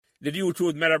Did you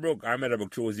choose Meadowbrook or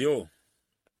Meadowbrook chose you?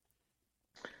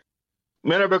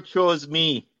 Meadowbrook chose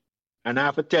me, and I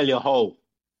have to tell you how.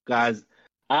 Because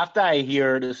after I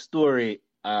hear the story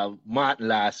of Matt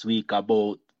last week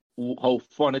about how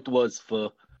fun it was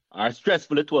for, or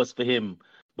stressful it was for him,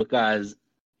 because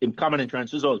in common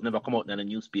entrance results never come out in the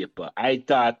newspaper, I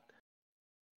thought,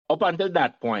 up until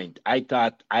that point, I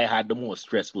thought I had the most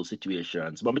stressful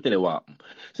situations. But let me tell you what happened.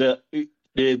 So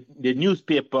the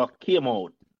newspaper came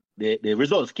out. The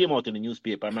results came out in the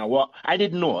newspaper. I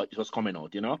didn't know it was coming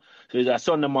out, you know. So it's a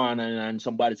Sunday morning and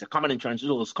somebody said, common entrance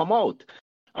results come out.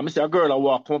 I'm say a girl I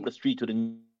walk up the street to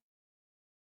the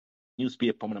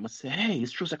newspaper, and I'm say, hey,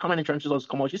 it's true, so common entrance results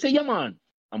come out. She say, yeah, man.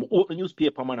 I'm open the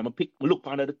newspaper, man. Look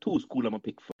under the two school I'm gonna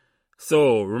pick for.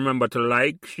 So remember to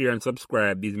like, share, and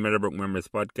subscribe these Meadowbrook Members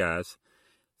podcasts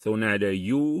so neither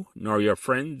you nor your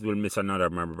friends will miss another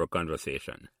Meadowbrook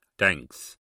conversation. Thanks.